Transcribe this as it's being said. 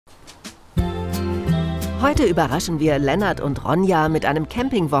Heute überraschen wir Lennart und Ronja mit einem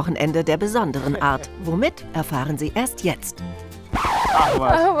Campingwochenende der besonderen Art. Womit, erfahren Sie erst jetzt. Ach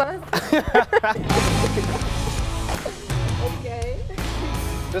was. Ach was. Okay.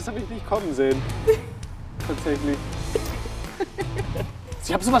 Das habe ich nicht kommen sehen. Tatsächlich.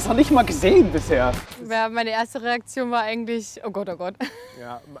 Ich habe sowas noch nicht mal gesehen bisher. Ja, meine erste Reaktion war eigentlich, oh Gott, oh Gott.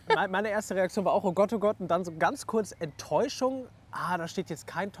 Ja, meine erste Reaktion war auch, oh Gott, und dann so ganz kurz Enttäuschung. Ah, da steht jetzt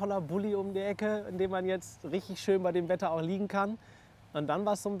kein toller Bulli um die Ecke, in dem man jetzt richtig schön bei dem Wetter auch liegen kann. Und dann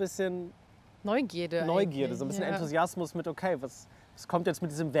war es so ein bisschen Neugierde, so ein bisschen ja. Enthusiasmus mit, okay, was kommt jetzt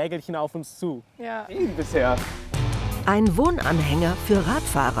mit diesem Wägelchen auf uns zu? Ja. Bisher. Ein Wohnanhänger für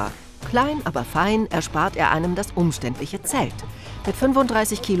Radfahrer. Klein, aber fein erspart er einem das umständliche Zelt. Mit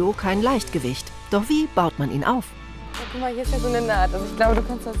 35 Kilo kein Leichtgewicht. Doch wie baut man ihn auf? Oh, guck mal, hier ist ja so eine Naht. Also ich glaube, du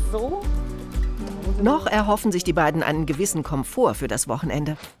kannst das so. Noch erhoffen sich die beiden einen gewissen Komfort für das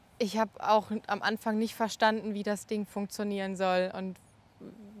Wochenende. Ich habe auch am Anfang nicht verstanden, wie das Ding funktionieren soll und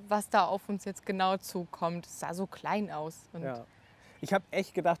was da auf uns jetzt genau zukommt. Es sah so klein aus. Und Ja. Ich habe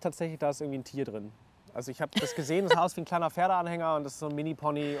echt gedacht, tatsächlich, da ist irgendwie ein Tier drin. Also ich habe das gesehen, das Haus wie ein kleiner Pferdeanhänger und das ist so ein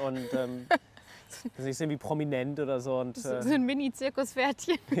Mini-Pony und das ist irgendwie prominent oder so. Und, so ein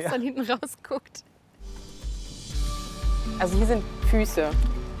Mini-Zirkuspferdchen, das Ja. dann hinten rausguckt. Also hier sind Füße.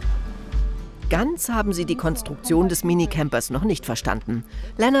 Ganz haben sie die Konstruktion des Minicampers noch nicht verstanden.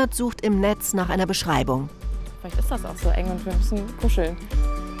 Lennart sucht im Netz nach einer Beschreibung. Vielleicht ist das auch so eng und wir müssen kuscheln.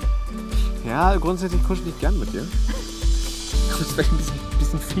 ja, grundsätzlich kuschel ich gern mit dir. Das ist vielleicht ein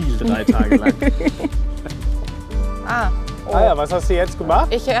bisschen viel, 3 Tage lang. Ah, oh. Ah ja, was hast du jetzt gemacht?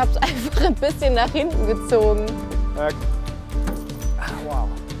 Ich habe es einfach ein bisschen nach hinten gezogen. Wow.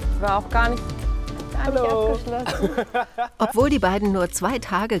 War auch gar nicht abgeschlossen. Obwohl die beiden nur 2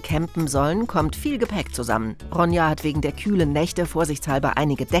 Tage campen sollen, kommt viel Gepäck zusammen. Ronja hat wegen der kühlen Nächte vorsichtshalber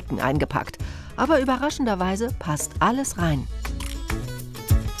einige Decken eingepackt. Aber überraschenderweise passt alles rein.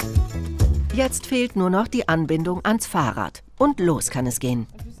 Jetzt fehlt nur noch die Anbindung ans Fahrrad. Und los kann es gehen.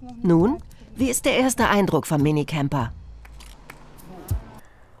 Nun, wie ist der erste Eindruck vom Minicamper?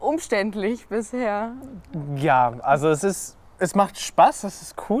 Umständlich bisher. Ja, also es macht Spaß, es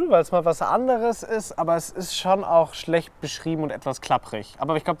ist cool, weil es mal was anderes ist, aber es ist schon auch schlecht beschrieben und etwas klapprig.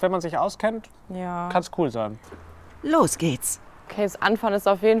 Aber ich glaube, wenn man sich auskennt, Ja. kann es cool sein. Los geht's. Okay, das Anfahren ist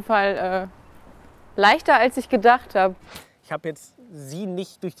auf jeden Fall leichter, als ich gedacht habe. Ich habe jetzt sie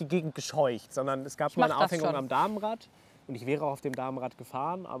nicht durch die Gegend gescheucht, sondern es gab mal eine mach das Aufhängung schon. am Damenrad und ich wäre auch auf dem Damenrad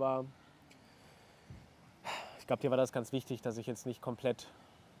gefahren, aber ich glaube, dir war das ganz wichtig, dass ich jetzt nicht komplett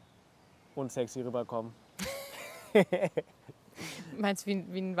unsexy rüberkomme. Meinst du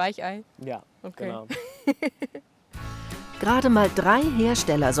wie ein Weichei? Ja, Okay. genau. Gerade mal 3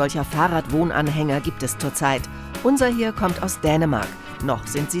 Hersteller solcher Fahrrad-Wohnanhänger gibt es zurzeit. Unser hier kommt aus Dänemark. Noch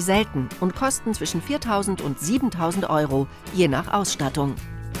sind sie selten und kosten zwischen 4.000 und 7.000 Euro, je nach Ausstattung.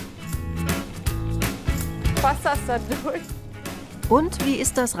 Passt das da durch? Und wie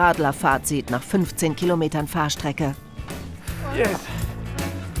ist das Radler-Fazit nach 15 Kilometern Fahrstrecke? Yes.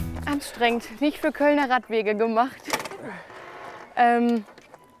 Anstrengend. Nicht für Kölner Radwege gemacht.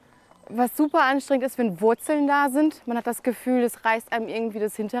 Was super anstrengend ist, wenn Wurzeln da sind. Man hat das Gefühl, es reißt einem irgendwie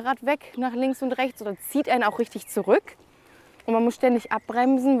das Hinterrad weg nach links und rechts oder zieht einen auch richtig zurück. Und man muss ständig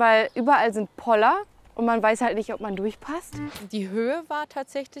abbremsen, weil überall sind Poller und man weiß halt nicht, ob man durchpasst. Die Höhe war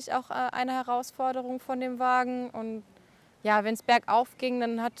tatsächlich auch eine Herausforderung von dem Wagen. Und ja, wenn es bergauf ging,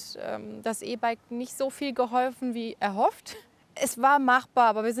 dann hat das E-Bike nicht so viel geholfen wie erhofft. Es war machbar,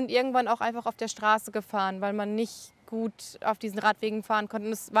 aber wir sind irgendwann auch einfach auf der Straße gefahren, weil man nicht gut auf diesen Radwegen fahren konnte.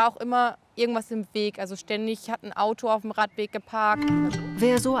 Und es war auch immer irgendwas im Weg. Also ständig hat ein Auto auf dem Radweg geparkt.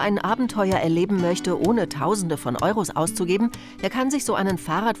 Wer so ein Abenteuer erleben möchte, ohne Tausende von Euros auszugeben, der kann sich so einen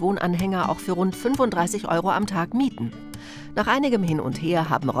Fahrradwohnanhänger auch für rund 35 Euro am Tag mieten. Nach einigem Hin und Her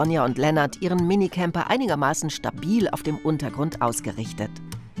haben Ronja und Lennart ihren Minicamper einigermaßen stabil auf dem Untergrund ausgerichtet.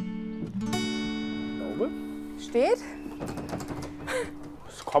 Steht?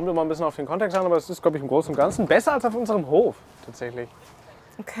 Es kommt immer ein bisschen auf den Kontext an, aber es ist, glaube ich, im Großen und Ganzen besser als auf unserem Hof, tatsächlich.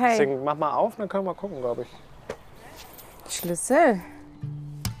 Okay. Deswegen mach mal auf, dann können wir mal gucken, glaube ich. Schlüssel.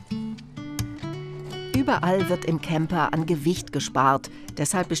 Überall wird im Camper an Gewicht gespart.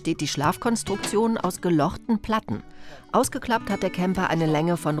 Deshalb besteht die Schlafkonstruktion aus gelochten Platten. Ausgeklappt hat der Camper eine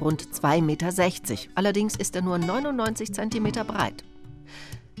Länge von rund 2,60 Meter. Allerdings ist er nur 99 Zentimeter breit.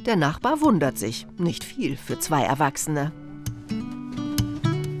 Der Nachbar wundert sich. Nicht viel für 2 Erwachsene.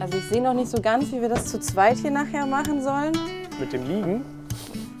 Also ich sehe noch nicht so ganz, wie wir das zu zweit hier nachher machen sollen. Mit dem Liegen?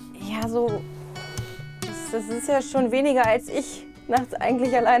 Ja, so. Das ist ja schon weniger, als ich nachts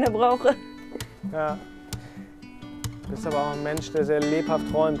eigentlich alleine brauche. Ja. Du bist aber auch ein Mensch, der sehr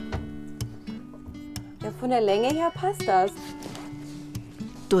lebhaft träumt. Ja, von der Länge her passt das.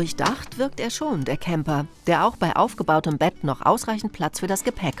 Durchdacht wirkt er schon, der Camper, der auch bei aufgebautem Bett noch ausreichend Platz für das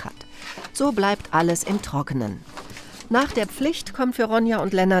Gepäck hat. So bleibt alles im Trockenen. Nach der Pflicht kommt für Ronja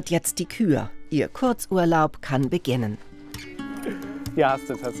und Lennart jetzt die Kür. Ihr Kurzurlaub kann beginnen. Ja, hast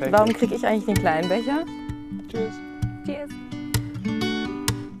du tatsächlich. Warum kriege ich eigentlich den kleinen Becher? Tschüss. Cheers.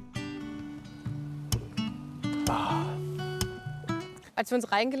 Als wir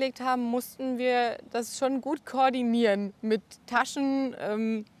uns reingelegt haben, mussten wir das schon gut koordinieren mit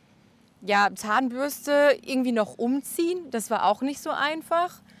Taschen, ja, Zahnbürste, irgendwie noch umziehen. Das war auch nicht so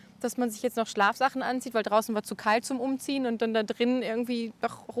einfach, dass man sich jetzt noch Schlafsachen anzieht, weil draußen war zu kalt zum Umziehen und dann da drin irgendwie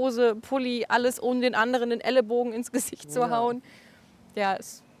noch Hose, Pulli, alles ohne den anderen den Ellenbogen ins Gesicht zu hauen. Ja,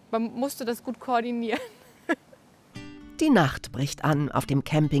 man musste das gut koordinieren. Die Nacht bricht an auf dem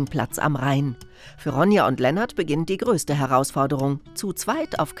Campingplatz am Rhein. Für Ronja und Lennart beginnt die größte Herausforderung. Zu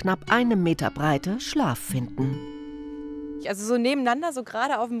zweit auf knapp 1 Meter Breite Schlaf finden. Also so nebeneinander, so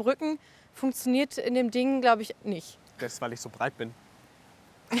gerade auf dem Rücken, funktioniert in dem Ding, glaube ich, nicht. Das ist, weil ich so breit bin.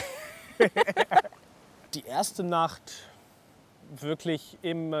 Die erste Nacht wirklich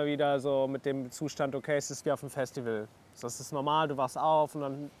immer wieder so mit dem Zustand, okay, es ist wie auf dem Festival. Das ist normal, du wachst auf und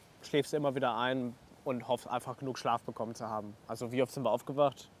dann schläfst du immer wieder ein und hoffst einfach genug Schlaf bekommen zu haben. Also wie oft sind wir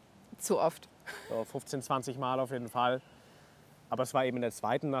aufgewacht? Zu oft. So 15, 20 Mal auf jeden Fall. Aber es war eben in der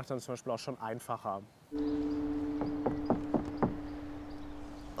zweiten Nacht dann zum Beispiel auch schon einfacher.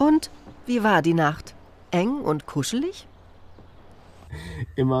 Und wie war die Nacht? Eng und kuschelig?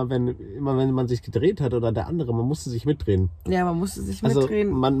 Immer wenn man sich gedreht hat oder der andere, man musste sich mitdrehen. Ja, man musste sich Also mitdrehen.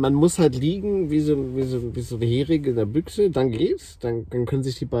 man muss halt liegen wie so eine Hering in der Büchse, dann geht's, dann können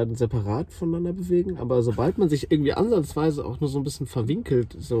sich die beiden separat voneinander bewegen. Aber sobald man sich irgendwie ansatzweise auch nur so ein bisschen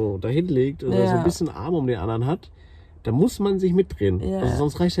verwinkelt so dahin legt oder so ein bisschen Arm um den anderen hat, da muss man sich mitdrehen. Ja. Also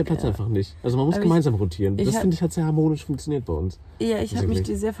sonst reicht der Platz einfach nicht. Also man muss Aber gemeinsam rotieren. Das hab- finde ich hat sehr harmonisch funktioniert bei uns. Ja, ich habe mich Tatsächlich.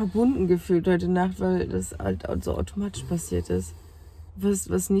 dir sehr verbunden gefühlt heute Nacht, weil das halt so automatisch passiert ist.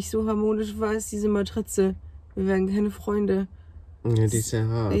 Was nicht so harmonisch war, ist diese Matratze. Wir werden keine Freunde. Ja, die ist sehr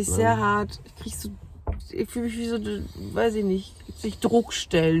hart. Die ist sehr hart. Ich fühle mich wie so, weiß ich nicht, sich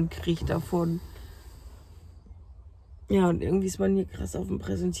Druckstellen kriege davon. Ja, und irgendwie ist man hier krass auf dem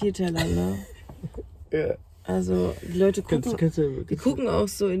Präsentierteller, ne? Ja. Also, die Leute gucken, Die die gucken auch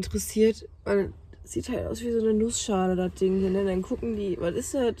so interessiert, weil es sieht halt aus wie so eine Nussschale, das Ding hier, ne? Dann gucken die, was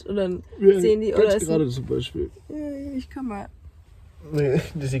ist das? Und dann sehen die, oder ist gerade zum Beispiel. ja, ich kann mal. Nee,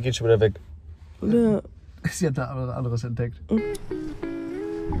 sie geht schon wieder weg. Oder Sie hat da was anderes entdeckt.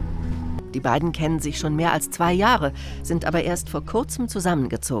 Die beiden kennen sich schon mehr als 2 Jahre, sind aber erst vor kurzem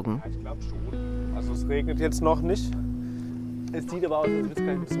zusammengezogen. Ich glaube schon. Also es regnet jetzt noch nicht. Es sieht aber aus, als würde es gleich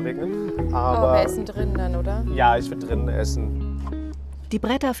ein bisschen regnen. Aber wir essen drin dann, oder? Ja, ich würde drinnen essen. Die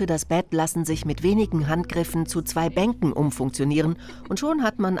Bretter für das Bett lassen sich mit wenigen Handgriffen zu 2 Bänken umfunktionieren und schon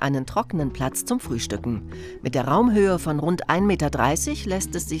hat man einen trockenen Platz zum Frühstücken. Mit der Raumhöhe von rund 1,30 Meter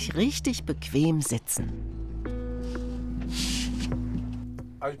lässt es sich richtig bequem sitzen.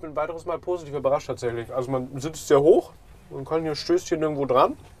 Also ich bin ein weiteres Mal positiv überrascht tatsächlich. Also man sitzt sehr hoch, man kann hier Stößchen irgendwo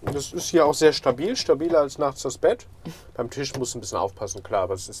dran. Das ist hier auch sehr stabil, stabiler als nachts das Bett. Beim Tisch muss ein bisschen aufpassen, klar,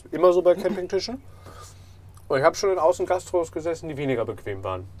 aber es ist immer so bei Campingtischen. Und ich habe schon in Außengastros gesessen, die weniger bequem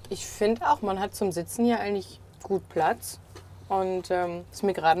waren. Ich finde auch, man hat zum Sitzen hier eigentlich gut Platz. Und ist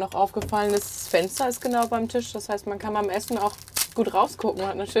mir gerade noch aufgefallen, das Fenster ist genau beim Tisch. Das heißt, man kann beim Essen auch gut rausgucken und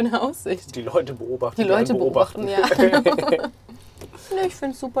hat eine schöne Aussicht. Die Leute beobachten. Die Leute einen beobachten, ja. Nee, ich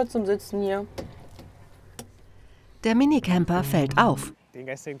finde es super zum Sitzen hier. Der Minicamper fällt auf. Den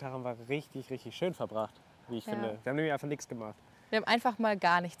gestrigen Tag haben wir richtig, richtig schön verbracht, wie ich finde. Wir haben nämlich einfach nichts gemacht. Wir haben einfach mal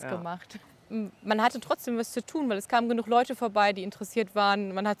gar nichts gemacht. Man hatte trotzdem was zu tun, weil es kamen genug Leute vorbei, die interessiert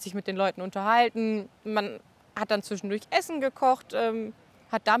waren. Man hat sich mit den Leuten unterhalten. Man hat dann zwischendurch Essen gekocht,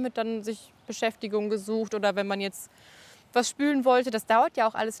 hat damit dann sich Beschäftigung gesucht. Oder wenn man jetzt was spülen wollte, das dauert ja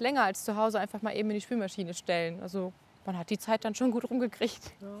auch alles länger als zu Hause einfach mal eben in die Spülmaschine stellen. Also man hat die Zeit dann schon gut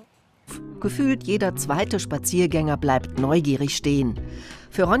rumgekriegt. Gefühlt jeder zweite Spaziergänger bleibt neugierig stehen.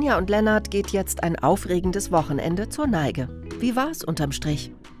 Für Ronja und Lennart geht jetzt ein aufregendes Wochenende zur Neige. Wie war's unterm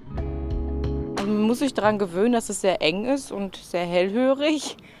Strich? Also man muss sich daran gewöhnen, dass es sehr eng ist und sehr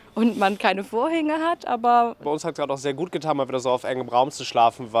hellhörig und man keine Vorhänge hat, aber Bei uns hat es gerade auch sehr gut getan, mal wieder so auf engem Raum zu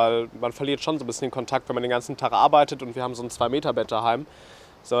schlafen, weil man verliert schon so ein bisschen den Kontakt, wenn man den ganzen Tag arbeitet und wir haben so ein 2-Meter-Bett daheim.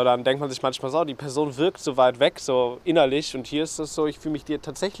 So, dann denkt man sich manchmal so, die Person wirkt so weit weg, so innerlich. Und hier ist es so, ich fühle mich dir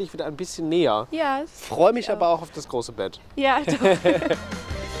tatsächlich wieder ein bisschen näher. ja, Freue mich aber auch auf das große Bett. ja, doch.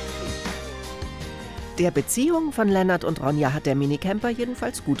 Der Beziehung von Lennart und Ronja hat der Minicamper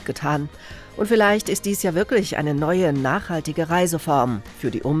jedenfalls gut getan. Und vielleicht ist dies ja wirklich eine neue, nachhaltige Reiseform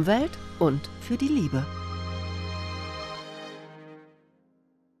für die Umwelt und für die Liebe.